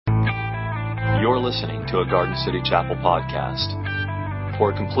You're listening to a Garden City Chapel podcast.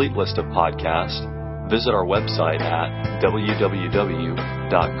 For a complete list of podcasts, visit our website at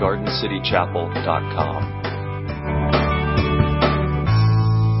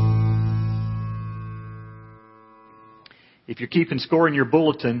If you're keeping score in your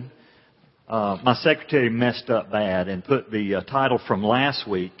bulletin, my secretary messed up bad and put the title from last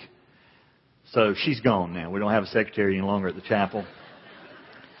week. So she's gone now. We don't have a secretary any longer at the chapel.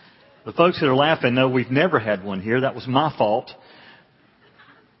 The folks that are laughing know we've never had one here. That was my fault.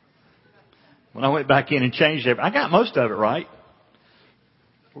 When I went back in and changed it, I got most of it right.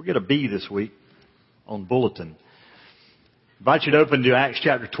 We'll get a B this week on bulletin. I invite you to open to Acts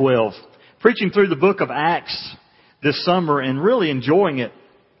chapter 12. Preaching through the book of Acts this summer and really enjoying it.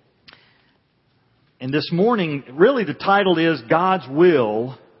 And this morning, really the title is God's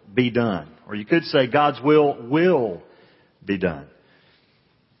Will Be Done. Or you could say God's will be done.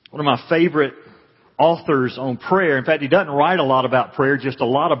 One of my favorite authors on prayer, in fact, he doesn't write a lot about prayer, just a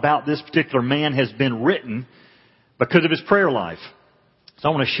lot about this particular man has been written because of his prayer life. So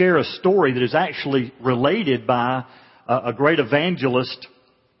I want to share a story that is actually related by a great evangelist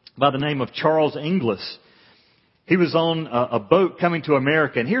by the name of Charles Inglis. He was on a boat coming to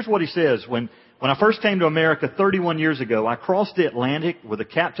America, and here's what he says. When I first came to America 31 years ago, I crossed the Atlantic with a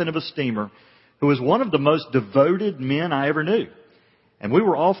captain of a steamer who was one of the most devoted men I ever knew. And we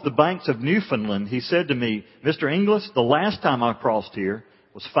were off the banks of Newfoundland. He said to me, Mr. Inglis, the last time I crossed here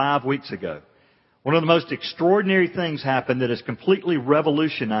was 5 weeks ago. One of the most extraordinary things happened that has completely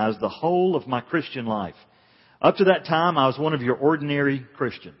revolutionized the whole of my Christian life. Up to that time, I was one of your ordinary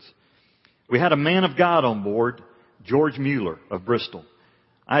Christians. We had a man of God on board, George Mueller of Bristol.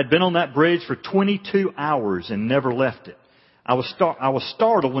 I had been on that bridge for 22 hours and never left it. I was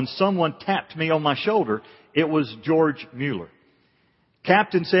startled when someone tapped me on my shoulder. It was George Mueller.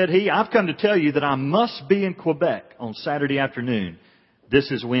 Captain, said he, I've come to tell you that I must be in Quebec on Saturday afternoon. This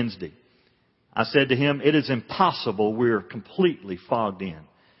is Wednesday. I said to him, it is impossible. We're completely fogged in.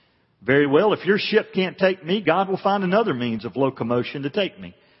 Very well, if your ship can't take me, God will find another means of locomotion to take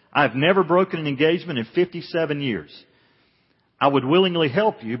me. I've never broken an engagement in 57 years. I would willingly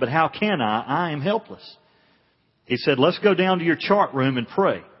help you, but how can I? I am helpless. He said, let's go down to your chart room and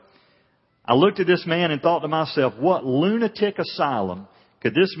pray. I looked at this man and thought to myself, what lunatic asylum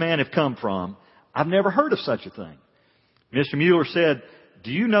could this man have come from? I've never heard of such a thing. Mr. Mueller said, do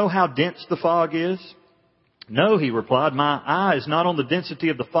you know how dense the fog is? No, he replied, my eye is not on the density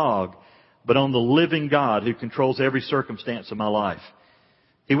of the fog, but on the living God who controls every circumstance of my life.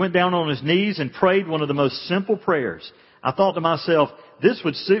 He went down on his knees and prayed one of the most simple prayers. I thought to myself, this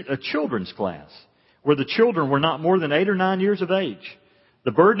would suit a children's class, where the children were not more than 8 or 9 years of age. The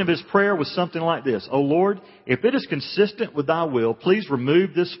burden of his prayer was something like this. Oh Lord, if it is consistent with thy will, please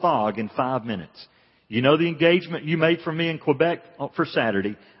remove this fog in 5 minutes. You know the engagement you made for me in Quebec for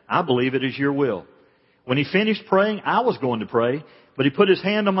Saturday. I believe it is your will. When he finished praying, I was going to pray, but he put his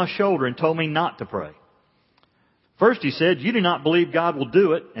hand on my shoulder and told me not to pray. First, he said, you do not believe God will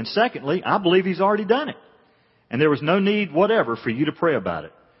do it. And secondly, I believe he's already done it. And there was no need whatever for you to pray about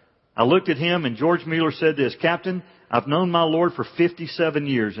it. I looked at him and George Mueller said this, Captain, I've known my Lord for 57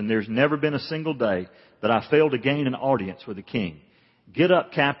 years and there's never been a single day that I failed to gain an audience with the king. Get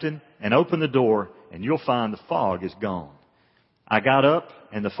up, Captain, and open the door and you'll find the fog is gone. I got up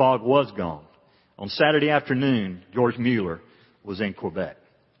and the fog was gone. On Saturday afternoon, George Mueller was in Quebec.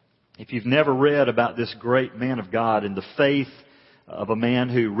 If you've never read about this great man of God and the faith of a man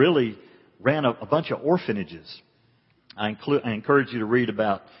who really ran a bunch of orphanages, I encourage you to read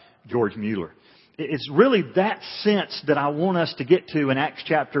about George Mueller. It's really that sense that I want us to get to in Acts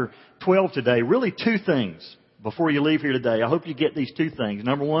chapter 12 today. Really two things before you leave here today. I hope you get these two things.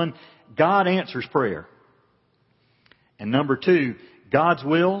 Number one, God answers prayer. And number two, God's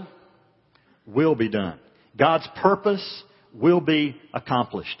will be done. God's purpose will be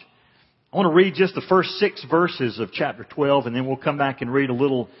accomplished. I want to read just the first 6 verses of chapter 12 and then we'll come back and read a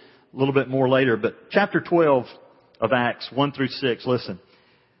little bit more later. But chapter 12 of Acts 1 through 6, listen.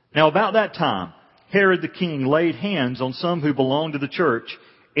 Now about that time, Herod the king laid hands on some who belonged to the church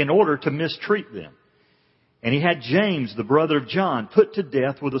in order to mistreat them. And he had James, the brother of John, put to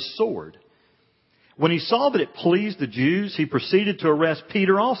death with a sword. When he saw that it pleased the Jews, he proceeded to arrest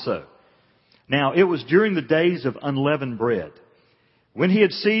Peter also. Now it was during the days of unleavened bread. When he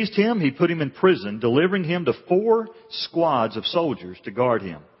had seized him, he put him in prison, delivering him to 4 squads of soldiers to guard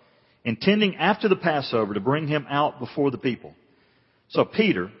him, intending after the Passover to bring him out before the people. So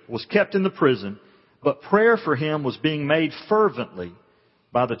Peter was kept in the prison, but prayer for him was being made fervently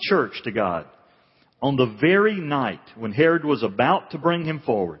by the church to God. On the very night when Herod was about to bring him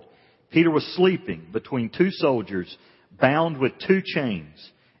forward, Peter was sleeping between two soldiers, bound with two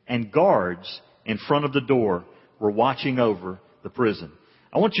chains, and guards in front of the door were watching over the prison.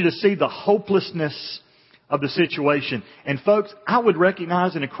 I want you to see the hopelessness of the situation. And folks, I would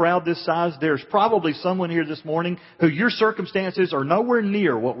recognize in a crowd this size, there's probably someone here this morning who your circumstances are nowhere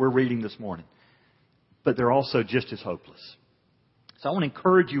near what we're reading this morning. But they're also just as hopeless. So I want to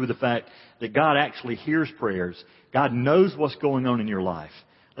encourage you with the fact that God actually hears prayers. God knows what's going on in your life.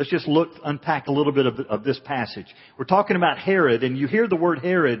 Let's just unpack a little bit of this passage. We're talking about Herod, and you hear the word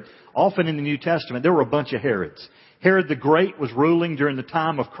Herod often in the New Testament. There were a bunch of Herods. Herod the Great was ruling during the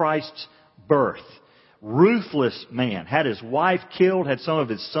time of Christ's birth. Ruthless man. Had his wife killed, had some of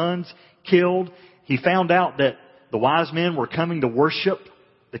his sons killed. He found out that the wise men were coming to worship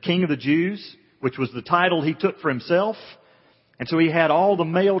the King of the Jews, which was the title he took for himself. And so he had all the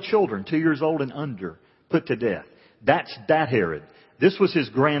male children, 2 years old and under, put to death. That's that Herod. This was his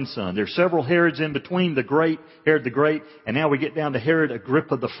grandson. There's several Herods in between Herod the Great, and now we get down to Herod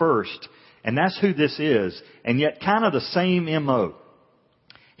Agrippa the First. And that's who this is. And yet kind of the same M.O.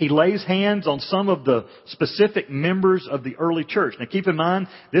 He lays hands on some of the specific members of the early church. Now keep in mind,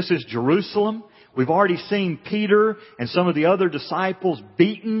 this is Jerusalem. We've already seen Peter and some of the other disciples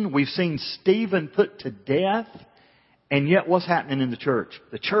beaten. We've seen Stephen put to death. And yet what's happening in the church?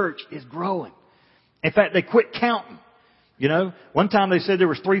 The church is growing. In fact, they quit counting. You know, one time they said there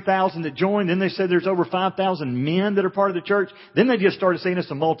was 3,000 that joined. Then they said there's over 5,000 men that are part of the church. Then they just started saying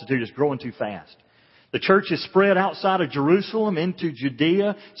it's a multitude. It's growing too fast. The church is spread outside of Jerusalem into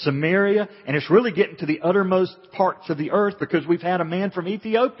Judea, Samaria, and it's really getting to the uttermost parts of the earth because we've had a man from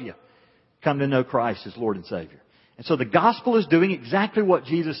Ethiopia come to know Christ as Lord and Savior. And so the gospel is doing exactly what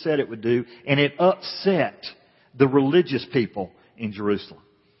Jesus said it would do, and it upset the religious people in Jerusalem.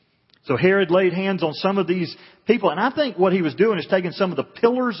 So Herod laid hands on some of these people, and I think what he was doing is taking some of the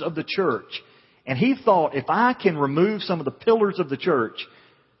pillars of the church, and he thought, if I can remove some of the pillars of the church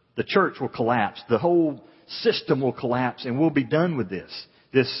will collapse. The whole system will collapse, and we'll be done with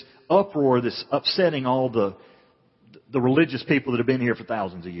this uproar, this upsetting all the religious people that have been here for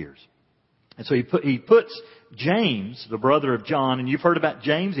thousands of years. And so he puts James, the brother of John, and you've heard about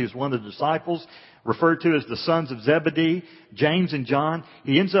James. He was one of the disciples referred to as the sons of Zebedee, James and John.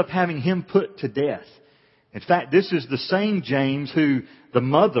 He ends up having him put to death. In fact, this is the same James who the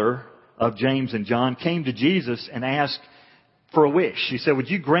mother of James and John came to Jesus and asked for a wish. She said, would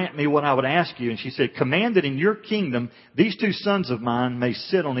you grant me what I would ask you? And she said, command that in your kingdom, these two sons of mine may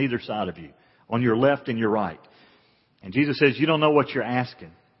sit on either side of you, on your left and your right. And Jesus says, you don't know what you're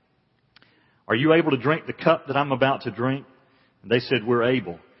asking. Are you able to drink the cup that I'm about to drink? And they said, we're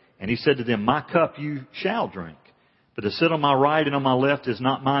able. And he said to them, my cup you shall drink. But to sit on my right and on my left is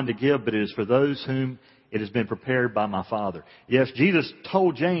not mine to give, but it is for those whom it has been prepared by my Father. Yes, Jesus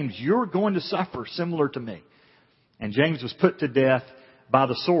told James, you're going to suffer similar to me. And James was put to death by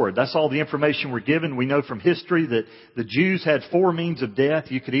the sword. That's all the information we're given. We know from history that the Jews had 4 means of death.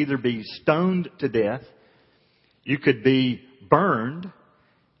 You could either be stoned to death, you could be burned,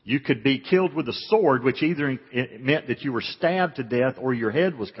 you could be killed with a sword, which either it meant that you were stabbed to death or your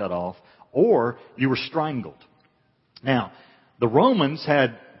head was cut off, or you were strangled. Now, the Romans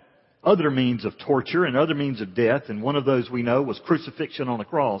had other means of torture and other means of death, and one of those we know was crucifixion on a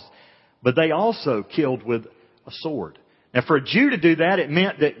cross. But they also killed with a sword. Now, for a Jew to do that, it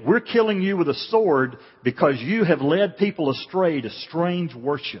meant that we're killing you with a sword because you have led people astray to strange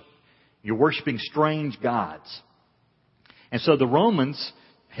worship. You're worshiping strange gods. And so the Romans,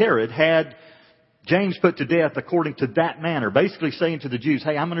 Herod, had James put to death according to that manner, basically saying to the Jews,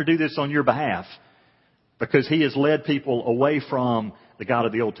 hey, I'm going to do this on your behalf because he has led people away from the God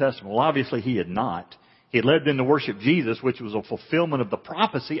of the Old Testament. Well, obviously he had not. He had led them to worship Jesus, which was a fulfillment of the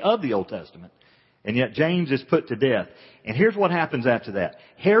prophecy of the Old Testament. And yet James is put to death. And here's what happens after that.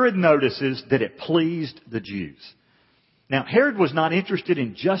 Herod notices that it pleased the Jews. Now, Herod was not interested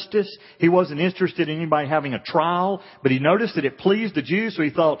in justice. He wasn't interested in anybody having a trial. But he noticed that it pleased the Jews. So he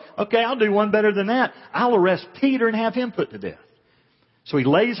thought, okay, I'll do one better than that. I'll arrest Peter and have him put to death. So he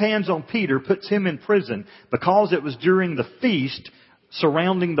lays hands on Peter, puts him in prison because it was during the feast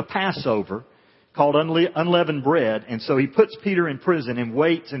surrounding the Passover, called unleavened bread. And so he puts Peter in prison and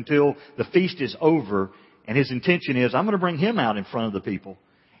waits until the feast is over. And his intention is, I'm going to bring him out in front of the people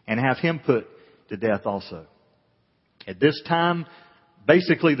and have him put to death also. At this time,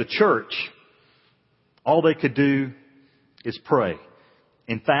 basically the church, all they could do is pray.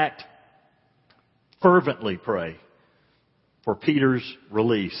 In fact, fervently pray for Peter's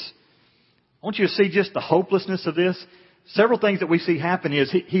release. I want you to see just the hopelessness of this. Several things that we see happen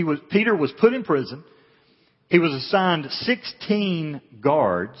is Peter was put in prison. He was assigned 16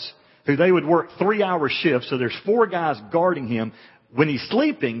 guards who they would work 3-hour shifts. So there's 4 guys guarding him. When he's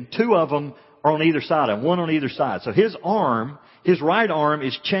sleeping, 2 of them are on either side of him, one on either side. So his right arm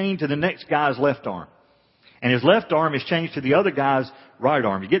is chained to the next guy's left arm. And his left arm is chained to the other guy's right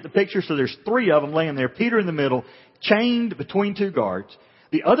arm. You get the picture? So there's 3 of them laying there, Peter in the middle, chained between 2 guards.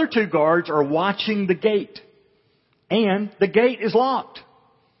 The other 2 guards are watching the gate. And the gate is locked.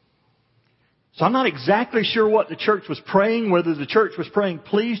 So I'm not exactly sure what the church was praying, whether the church was praying,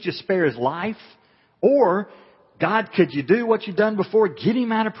 please just spare his life, or, God, could you do what you've done before? Get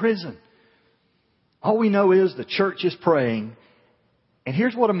him out of prison. All we know is the church is praying. And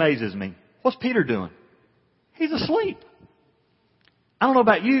here's what amazes me. What's Peter doing? He's asleep. I don't know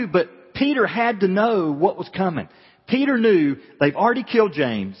about you, but Peter had to know what was coming. Peter knew they've already killed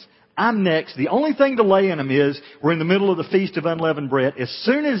James. I'm next. The only thing to lay in him is we're in the middle of the Feast of Unleavened Bread. As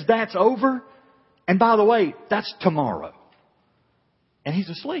soon as that's over, and by the way, that's tomorrow. And he's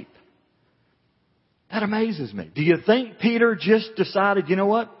asleep. That amazes me. Do you think Peter just decided, you know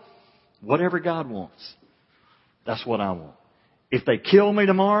what? Whatever God wants, that's what I want. If they kill me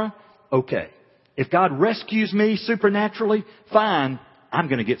tomorrow, okay. If God rescues me supernaturally, fine, I'm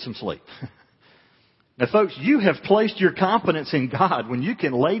going to get some sleep. Now, folks, you have placed your confidence in God when you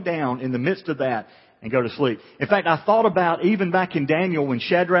can lay down in the midst of that and go to sleep. In fact, I thought about even back in Daniel when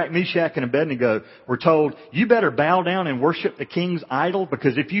Shadrach, Meshach, and Abednego were told, you better bow down and worship the king's idol,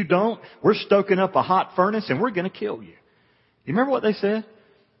 because if you don't, we're stoking up a hot furnace and we're going to kill you. You remember what they said?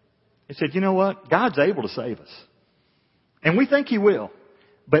 They said, you know what? God's able to save us. And we think He will.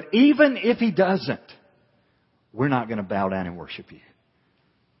 But even if He doesn't, we're not going to bow down and worship you.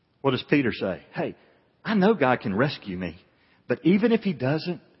 What does Peter say? Hey, I know God can rescue me, but even if He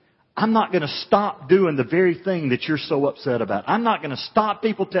doesn't, I'm not going to stop doing the very thing that you're so upset about. I'm not going to stop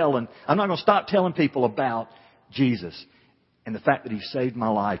telling people about Jesus and the fact that He saved my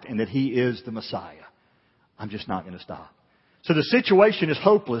life and that He is the Messiah. I'm just not going to stop. So the situation is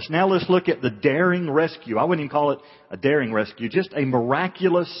hopeless. Now let's look at the daring rescue. I wouldn't even call it a daring rescue, just a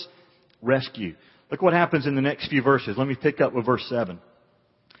miraculous rescue. Look what happens in the next few verses. Let me pick up with verse 7.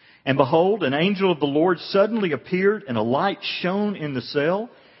 And behold, an angel of the Lord suddenly appeared, and a light shone in the cell.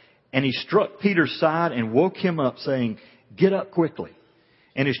 And he struck Peter's side and woke him up, saying, get up quickly.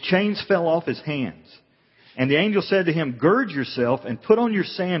 And his chains fell off his hands. And the angel said to him, gird yourself and put on your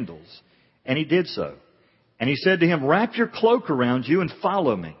sandals. And he did so. And he said to him, wrap your cloak around you and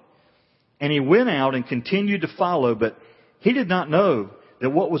follow me. And he went out and continued to follow, but he did not know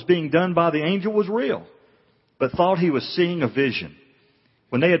that what was being done by the angel was real, but thought he was seeing a vision.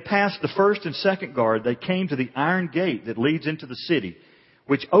 When they had passed the first and second guard, they came to the iron gate that leads into the city,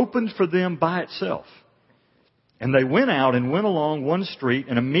 which opened for them by itself. And they went out and went along one street,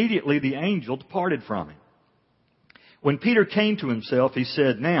 and immediately the angel departed from him. When Peter came to himself, he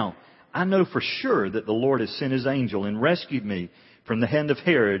said, now, I know for sure that the Lord has sent His angel and rescued me from the hand of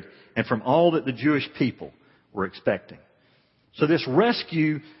Herod and from all that the Jewish people were expecting. So this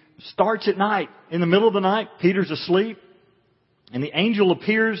rescue starts at night. In the middle of the night, Peter's asleep, and the angel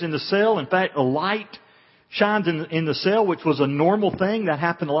appears in the cell. In fact, a light shines in the cell, which was a normal thing. That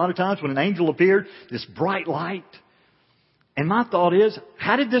happened a lot of times when an angel appeared, this bright light. And my thought is,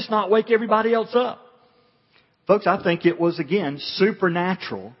 how did this not wake everybody else up? Folks, I think it was, again,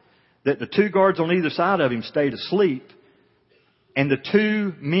 supernatural that the 2 guards on either side of him stayed asleep, and the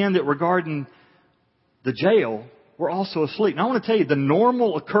 2 men that were guarding the jail were also asleep. Now I want to tell you, the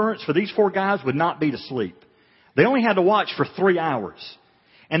normal occurrence for these 4 guys would not be to sleep. They only had to watch for 3 hours.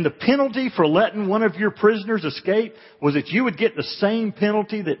 And the penalty for letting one of your prisoners escape was that you would get the same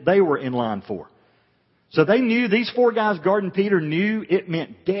penalty that they were in line for. So they knew, these 4 guys guarding Peter knew it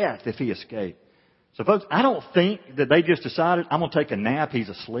meant death if he escaped. So folks, I don't think that they just decided, I'm going to take a nap, he's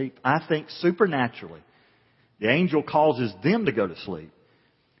asleep. I think supernaturally, the angel causes them to go to sleep.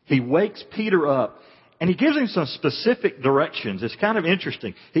 He wakes Peter up, and he gives him some specific directions. It's kind of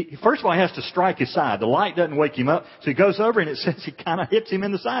interesting. First of all, he has to strike his side. The light doesn't wake him up, so he goes over and it says he kind of hits him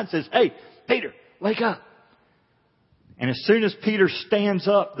in the side and says, hey, Peter, wake up. And as soon as Peter stands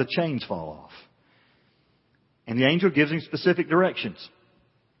up, the chains fall off. And the angel gives him specific directions.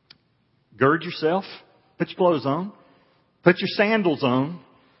 Gird yourself, put your clothes on, put your sandals on,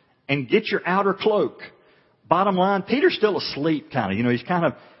 and get your outer cloak. Bottom line, Peter's still asleep kind of. You know, he's kind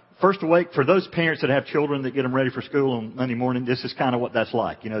of first awake. For those parents that have children that get them ready for school on Monday morning, this is kind of what that's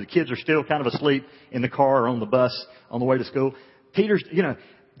like. You know, the kids are still kind of asleep in the car or on the bus on the way to school. Peter's, you know,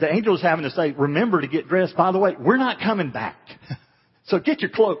 the angel is having to say, remember to get dressed. By the way, we're not coming back. So get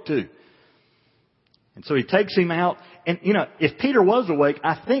your cloak too. And so he takes him out. And, you know, if Peter was awake,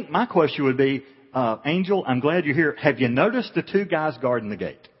 I think my question would be, angel, I'm glad you're here. Have you noticed the 2 guys guarding the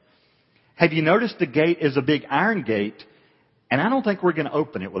gate? have you noticed the gate is a big iron gate, and I don't think we're going to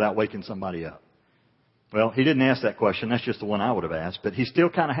open it without waking somebody up. Well, he didn't ask that question. That's just the one I would have asked. But he's still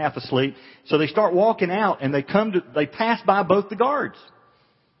kind of half asleep. So they start walking out, and they pass by both the guards.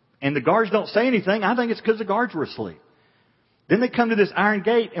 And the guards don't say anything. I think it's because the guards were asleep. Then they come to this iron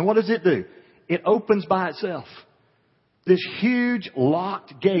gate, and what does it do? It opens by itself. This huge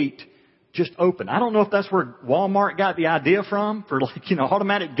locked gate just opened. I don't know if that's where Walmart got the idea from for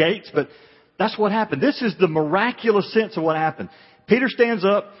automatic gates, but that's what happened. This is the miraculous sense of what happened. Peter stands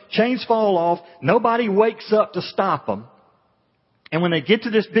up, chains fall off, nobody wakes up to stop them. And when they get to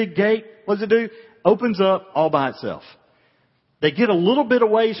this big gate, what does it do? Opens up all by itself. They get a little bit of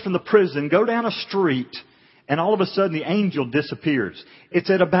ways from the prison, go down a street, and all of a sudden the angel disappears. It's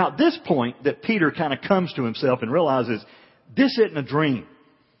at about this point that Peter kind of comes to himself and realizes, this isn't a dream.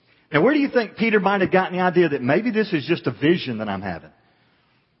 Now, where do you think Peter might have gotten the idea that maybe this is just a vision that I'm having?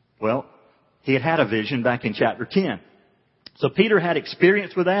 Well, he had a vision back in chapter 10. So Peter had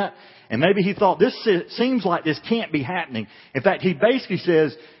experience with that, and maybe he thought, this seems like this can't be happening. In fact, he basically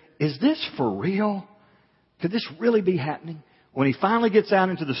says, is this for real? Could this really be happening? When he finally gets out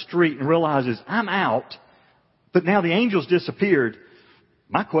into the street and realizes, I'm out, but now the angel's disappeared,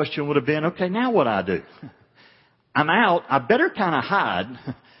 my question would have been, okay, now what do I do? I'm out. I better kind of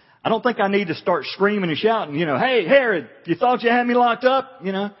hide. I don't think I need to start screaming and shouting, hey, Herod, you thought you had me locked up?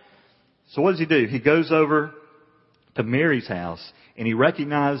 So what does he do? He goes over to Mary's house, and he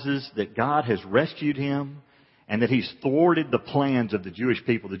recognizes that God has rescued him and that he's thwarted the plans of the Jewish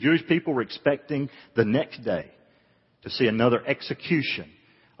people. The Jewish people were expecting the next day to see another execution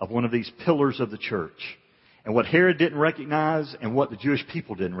of one of these pillars of the church. And what Herod didn't recognize and what the Jewish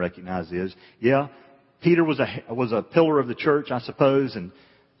people didn't recognize is, Peter was a pillar of the church, I suppose, and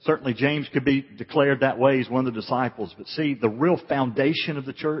certainly James could be declared that way. He's one of the disciples. But see, the real foundation of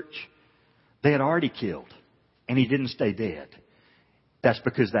the church, they had already killed. And he didn't stay dead. That's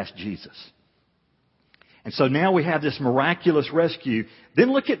because that's Jesus. And so now we have this miraculous rescue.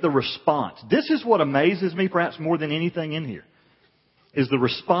 Then look at the response. This is what amazes me perhaps more than anything in here, is the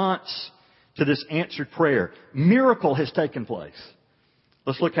response to this answered prayer. Miracle has taken place.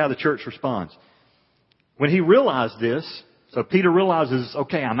 Let's look how the church responds. When he realized this, so Peter realizes,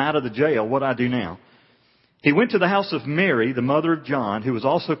 okay, I'm out of the jail. What do I do now? He went to the house of Mary, the mother of John, who was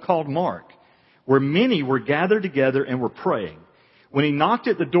also called Mark, where many were gathered together and were praying. When he knocked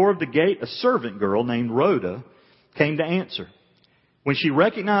at the door of the gate, a servant girl named Rhoda came to answer. When she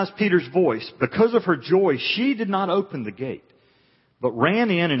recognized Peter's voice, because of her joy, she did not open the gate, but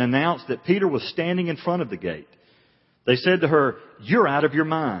ran in and announced that Peter was standing in front of the gate. They said to her, "You're out of your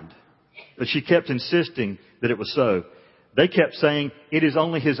mind." But she kept insisting that it was so. They kept saying, "It is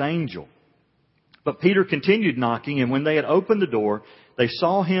only his angel." But Peter continued knocking, and when they had opened the door, they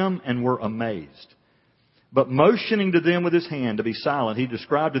saw him and were amazed. But motioning to them with his hand to be silent, he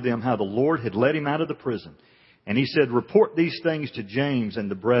described to them how the Lord had led him out of the prison. And he said, "Report these things to James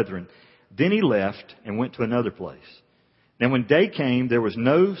and the brethren." Then he left and went to another place. Now when day came, there was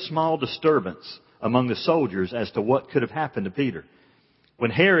no small disturbance among the soldiers as to what could have happened to Peter.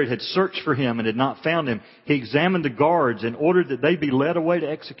 When Herod had searched for him and had not found him, he examined the guards and ordered that they be led away to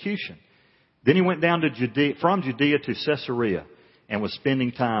execution. Then he went down to from Judea to Caesarea and was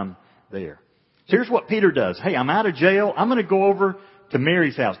spending time there. So here's what Peter does. Hey, I'm out of jail. I'm going to go over to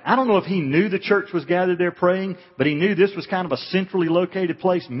Mary's house. I don't know if he knew the church was gathered there praying, but he knew this was kind of a centrally located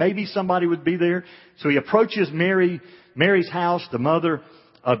place. Maybe somebody would be there. So he approaches Mary's house, the mother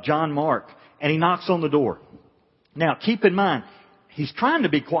of John Mark, and he knocks on the door. Now, keep in mind, he's trying to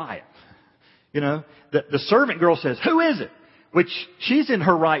be quiet. The servant girl says, "Who is it?" Which she's in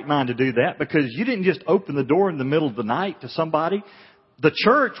her right mind to do that, because you didn't just open the door in the middle of the night to somebody. The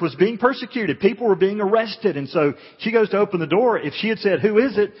church was being persecuted. People were being arrested. And so she goes to open the door. If she had said, "Who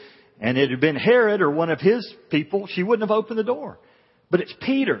is it?" and it had been Herod or one of his people, she wouldn't have opened the door. But it's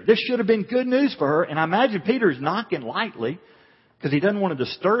Peter. This should have been good news for her. And I imagine Peter's knocking lightly because he doesn't want to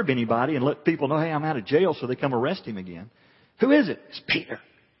disturb anybody and let people know, "Hey, I'm out of jail," so they come arrest him again. "Who is it?" "It's Peter."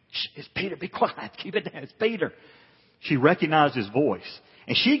 "It's Peter. Be quiet. Keep it down. It's Peter." She recognized his voice.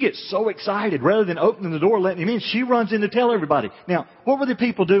 And she gets so excited, rather than opening the door, letting him in, she runs in to tell everybody. Now, what were the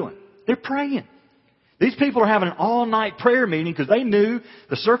people doing? They're praying. These people are having an all-night prayer meeting because they knew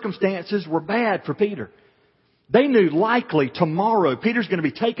the circumstances were bad for Peter. They knew likely tomorrow Peter's going to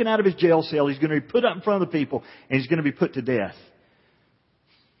be taken out of his jail cell. He's going to be put up in front of the people, and he's going to be put to death.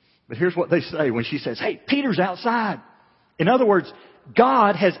 But here's what they say when she says, "Hey, Peter's outside." In other words,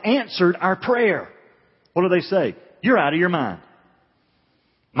 God has answered our prayer. What do they say? "You're out of your mind."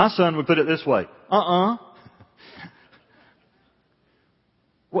 My son would put it this way.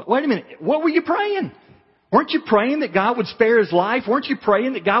 Wait a minute. What were you praying? Weren't you praying that God would spare his life? Weren't you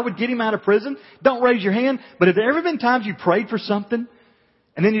praying that God would get him out of prison? Don't raise your hand. But have there ever been times you prayed for something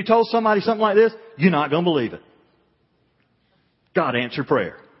and then you told somebody something like this? You're not going to believe it. God answered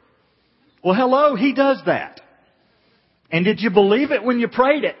prayer. Well, hello, he does that. And did you believe it when you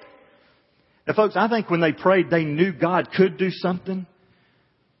prayed it? Now, folks, I think when they prayed, they knew God could do something.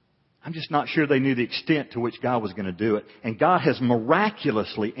 I'm just not sure they knew the extent to which God was going to do it. And God has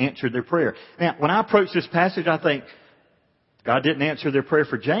miraculously answered their prayer. Now, when I approach this passage, I think, God didn't answer their prayer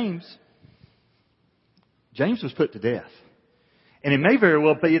for James. James was put to death. And it may very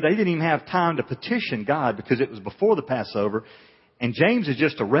well be they didn't even have time to petition God because it was before the Passover. And James is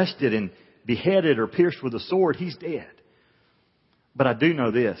just arrested and beheaded or pierced with a sword. He's dead. But I do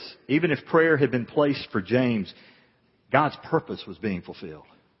know this. Even if prayer had been placed for James, God's purpose was being fulfilled.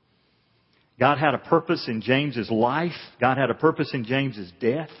 God had a purpose in James's life. God had a purpose in James's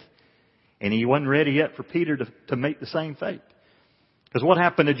death. And he wasn't ready yet for Peter to make the same fate. Because what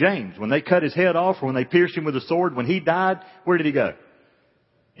happened to James? When they cut his head off or when they pierced him with a sword, when he died, where did he go?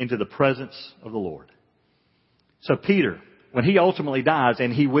 Into the presence of the Lord. So Peter, when he ultimately dies,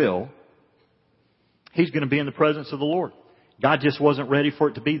 and he will, he's going to be in the presence of the Lord. God just wasn't ready for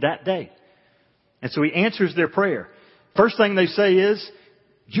it to be that day. And so he answers their prayer. First thing they say is,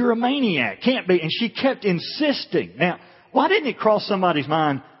 you're a maniac. Can't be. And she kept insisting. Now, why didn't it cross somebody's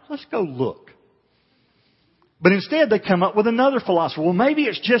mind? Let's go look. But instead they come up with another philosophy. Well, maybe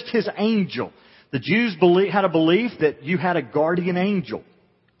it's just his angel. The Jews had a belief that you had a guardian angel.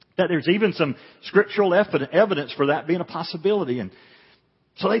 That there's even some scriptural evidence for that being a possibility. And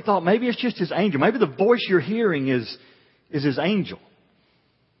so they thought maybe it's just his angel. Maybe the voice you're hearing is his angel.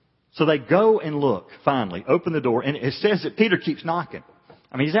 So they go and look, finally, open the door. And it says that Peter keeps knocking.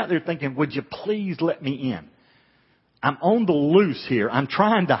 I mean, he's out there thinking, would you please let me in? I'm on the loose here. I'm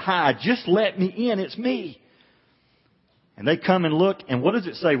trying to hide. Just let me in. It's me. And they come and look. And what does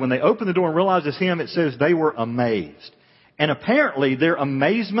it say? When they open the door and realize it's him, it says they were amazed. And apparently their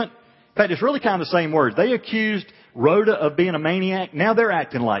amazement, in fact, it's really kind of the same words. They accused Rhoda of being a maniac. Now they're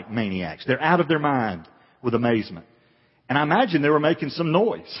acting like maniacs. They're out of their mind with amazement. And I imagine they were making some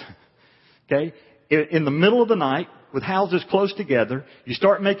noise. Okay? In the middle of the night, with houses close together, you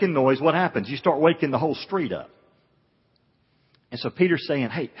start making noise. What happens? You start waking the whole street up. And so Peter's saying,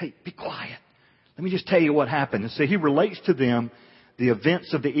 hey, be quiet. Let me just tell you what happened. And so he relates to them the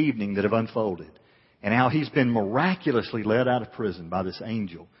events of the evening that have unfolded and how he's been miraculously led out of prison by this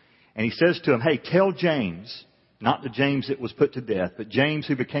angel. And he says to him, hey, tell James, not the James that was put to death, but James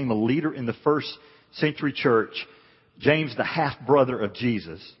who became a leader in the first century church, James the half-brother of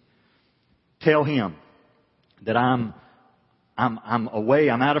Jesus, tell him that I'm away,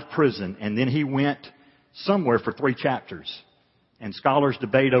 I'm out of prison. And then he went somewhere for 3 chapters. And scholars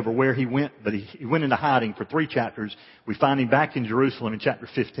debate over where he went, but he went into hiding for 3 chapters. We find him back in Jerusalem in chapter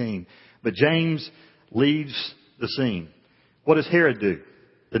 15. But James leaves the scene. What does Herod do?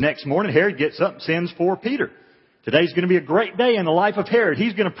 The next morning, Herod gets up and sends for Peter. Today's going to be a great day in the life of Herod.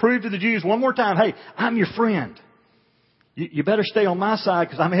 He's going to prove to the Jews one more time, hey, I'm your friend. You better stay on my side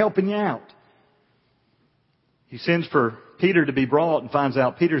because I'm helping you out. He sends for Peter to be brought and finds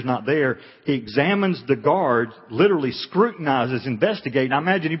out Peter's not there. He examines the guard, literally scrutinizes, investigates. I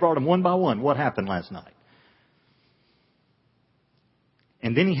imagine he brought them one by one. What happened last night?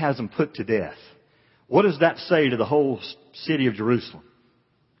 And then he has them put to death. What does that say to the whole city of Jerusalem?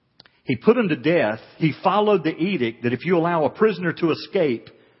 He put them to death. He followed the edict that if you allow a prisoner to escape,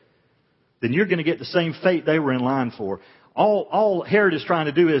 then you're going to get the same fate they were in line for. All Herod is trying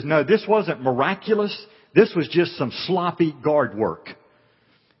to do is, no, this wasn't miraculous. This was just some sloppy guard work.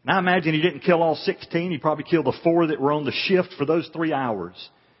 And I imagine he didn't kill all 16. He probably killed the 4 that were on the shift for those 3 hours.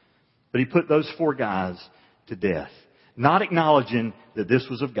 But he put those 4 guys to death. Not acknowledging that this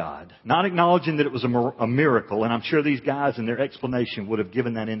was of God. Not acknowledging that it was a miracle. And I'm sure these guys in their explanation would have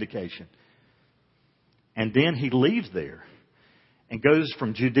given that indication. And then he leaves there and goes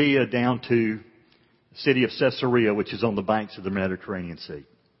from Judea down to the city of Caesarea, which is on the banks of the Mediterranean Sea.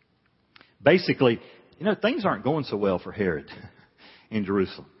 Basically, things aren't going so well for Herod in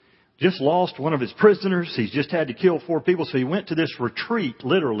Jerusalem. Just lost one of his prisoners. He's just had to kill 4 people. So he went to this retreat,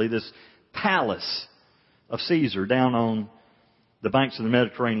 literally this palace of Caesar down on the banks of the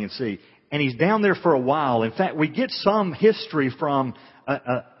Mediterranean Sea. And he's down there for a while. In fact, we get some history from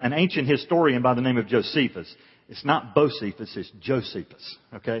an ancient historian by the name of Josephus. It's not Bocephus, it's Josephus.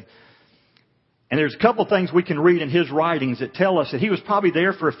 Okay? And there's a couple things we can read in his writings that tell us that he was probably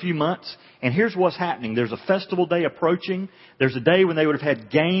there for a few months. And here's what's happening. There's a festival day approaching. There's a day when they would have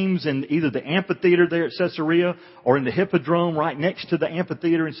had games in either the amphitheater there at Caesarea or in the hippodrome right next to the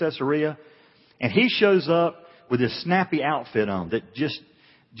amphitheater in Caesarea. And he shows up with his snappy outfit on that just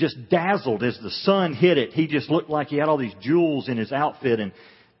dazzled as the sun hit it. He just looked like he had all these jewels in his outfit. And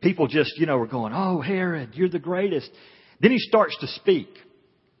people just, were going, "Oh, Herod, you're the greatest." Then he starts to speak.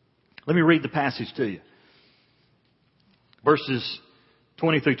 Let me read the passage to you. Verses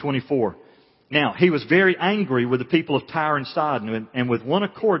 20 through 24. Now, he was very angry with the people of Tyre and Sidon, and with one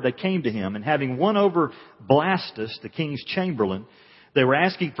accord they came to him, and having won over Blastus, the king's chamberlain, they were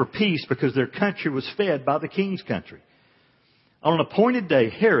asking for peace because their country was fed by the king's country. On an appointed day,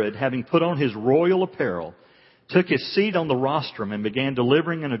 Herod, having put on his royal apparel, took his seat on the rostrum and began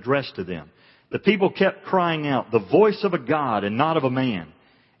delivering an address to them. The people kept crying out, "The voice of a God and not of a man."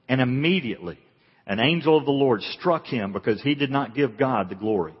 And immediately an angel of the Lord struck him because he did not give God the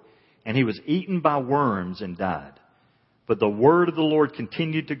glory. And he was eaten by worms and died. But the word of the Lord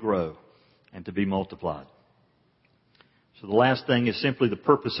continued to grow and to be multiplied. So the last thing is simply the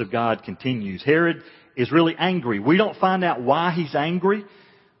purpose of God continues. Herod is really angry. We don't find out why he's angry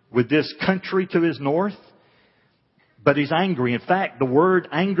with this country to his north. But he's angry. In fact, the word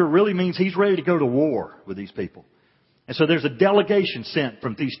anger really means he's ready to go to war with these people. And so there's a delegation sent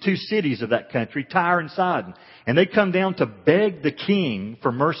from these two cities of that country, Tyre and Sidon. And they come down to beg the king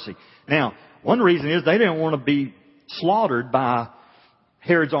for mercy. Now, one reason is they didn't want to be slaughtered by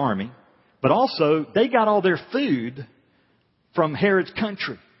Herod's army. But also, they got all their food from Herod's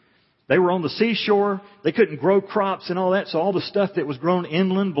country. They were on the seashore. They couldn't grow crops and all that. So all the stuff that was grown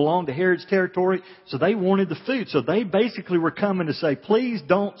inland belonged to Herod's territory. So they wanted the food. So they basically were coming to say, "Please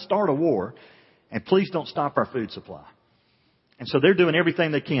don't start a war. And please don't stop our food supply." And so they're doing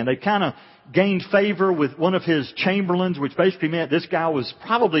everything they can. They kind of gained favor with one of his chamberlains, which basically meant this guy was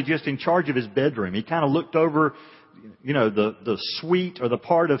probably just in charge of his bedroom. He kind of looked over, the suite or the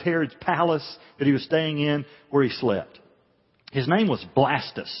part of Herod's palace that he was staying in where he slept. His name was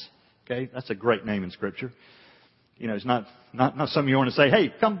Blastus. Okay, that's a great name in Scripture. It's not something you want to say, "Hey,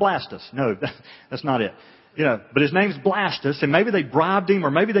 come blast us." No, that's not it. But his name's Blastus, and maybe they bribed him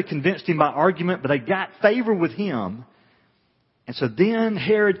or maybe they convinced him by argument, but they got favor with him. And so then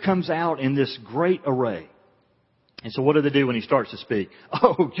Herod comes out in this great array. And so what do they do when he starts to speak?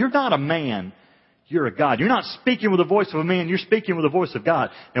 "Oh, you're not a man. You're a God. You're not speaking with the voice of a man. You're speaking with the voice of God."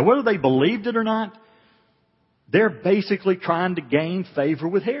 Now, whether they believed it or not, they're basically trying to gain favor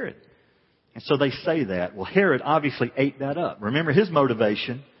with Herod. And so they say that. Well, Herod obviously ate that up. Remember, his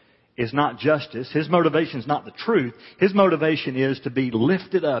motivation is not justice. His motivation is not the truth. His motivation is to be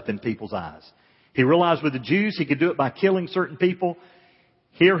lifted up in people's eyes. He realized with the Jews he could do it by killing certain people.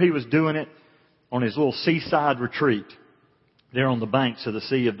 Here he was doing it on his little seaside retreat there on the banks of the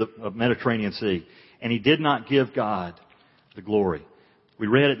sea of the Mediterranean Sea. And he did not give God the glory. We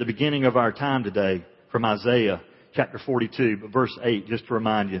read at the beginning of our time today from Isaiah chapter 42, but verse 8, just to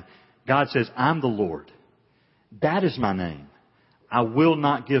remind you, God says, "I'm the Lord. That is my name. I will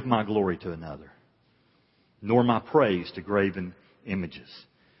not give my glory to another, nor my praise to graven images."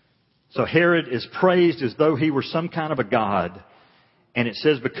 So Herod is praised as though he were some kind of a god. And it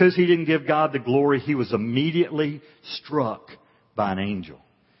says because he didn't give God the glory, he was immediately struck by an angel.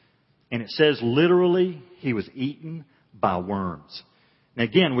 And it says literally he was eaten by worms. Now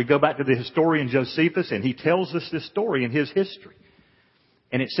again, we go back to the historian Josephus, and he tells us this story in his history.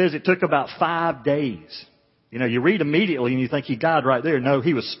 And it says it took about 5 days. You read immediately and you think he died right there. No,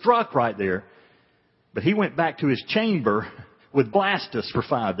 he was struck right there. But he went back to his chamber with Blastus for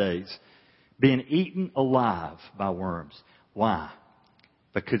 5 days, being eaten alive by worms. Why?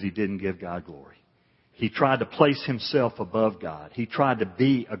 Because he didn't give God glory. He tried to place himself above God. He tried to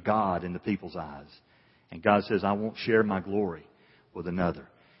be a God in the people's eyes. And God says, "I won't share my glory with another."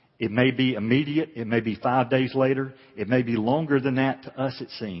 It may be immediate. It may be 5 days later. It may be longer than that to us, it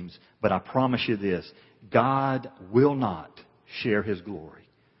seems. But I promise you this, God will not share His glory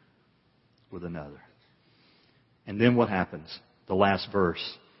with another. And then what happens? The last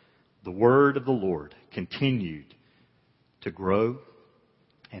verse. The word of the Lord continued to grow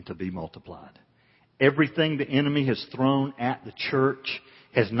and to be multiplied. Everything the enemy has thrown at the church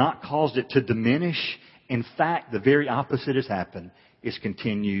has not caused it to diminish. In fact, the very opposite has happened. It's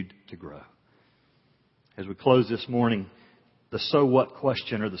continued to grow. As we close this morning, the so what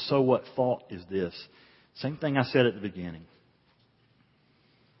question or the so what thought is this. Same thing I said at the beginning.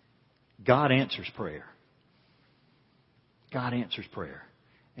 God answers prayer. God answers prayer.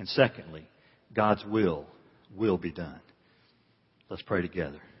 And secondly, God's will be done. Let's pray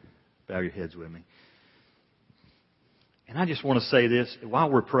together. Bow your heads with me. And I just want to say this, while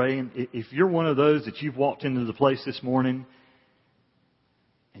we're praying, if you're one of those that you've walked into the place this morning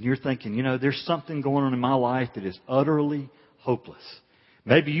and you're thinking, you know, there's something going on in my life that is utterly hopeless.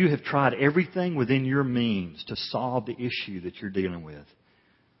 Maybe you have tried everything within your means to solve the issue that you're dealing with.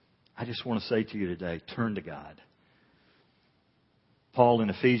 I just want to say to you today, turn to God. Paul in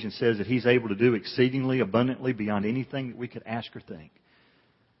Ephesians says that He's able to do exceedingly abundantly beyond anything that we could ask or think.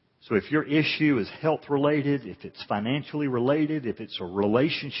 So if your issue is health related, if it's financially related, if it's a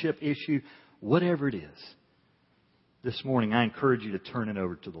relationship issue, whatever it is, this morning I encourage you to turn it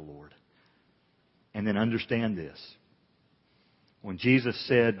over to the Lord. And then understand this. When Jesus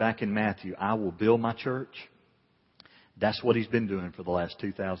said back in Matthew, I will build my church, that's what He's been doing for the last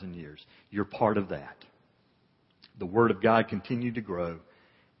 2,000 years. You're part of that. The Word of God continued to grow,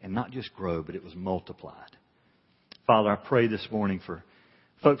 and not just grow, but it was multiplied. Father, I pray this morning for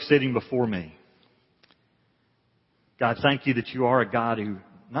folks sitting before me. God, thank You that You are a God who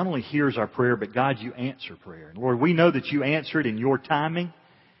not only hears our prayer, but God, You answer prayer. And Lord, we know that You answer it in Your timing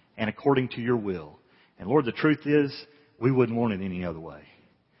and according to Your will. And Lord, the truth is, we wouldn't want it any other way.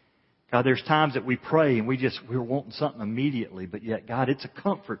 God, there's times that we pray and we're wanting something immediately, but yet, God, it's a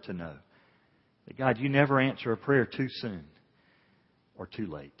comfort to know that, God, You never answer a prayer too soon or too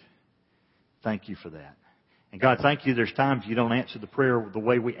late. Thank You for that. And God, thank You there's times You don't answer the prayer the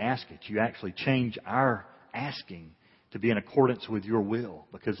way we ask it. You actually change our asking to be in accordance with Your will.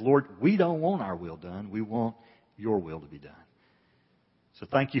 Because, Lord, we don't want our will done. We want Your will to be done. So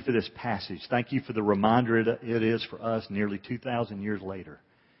thank You for this passage. Thank You for the reminder it is for us nearly 2,000 years later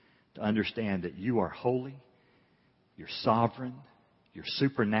to understand that You are holy, You're sovereign, You're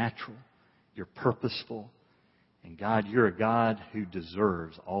supernatural, You're purposeful, and God, You're a God who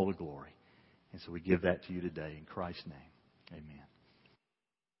deserves all the glory. And so we give that to You today in Christ's name. Amen.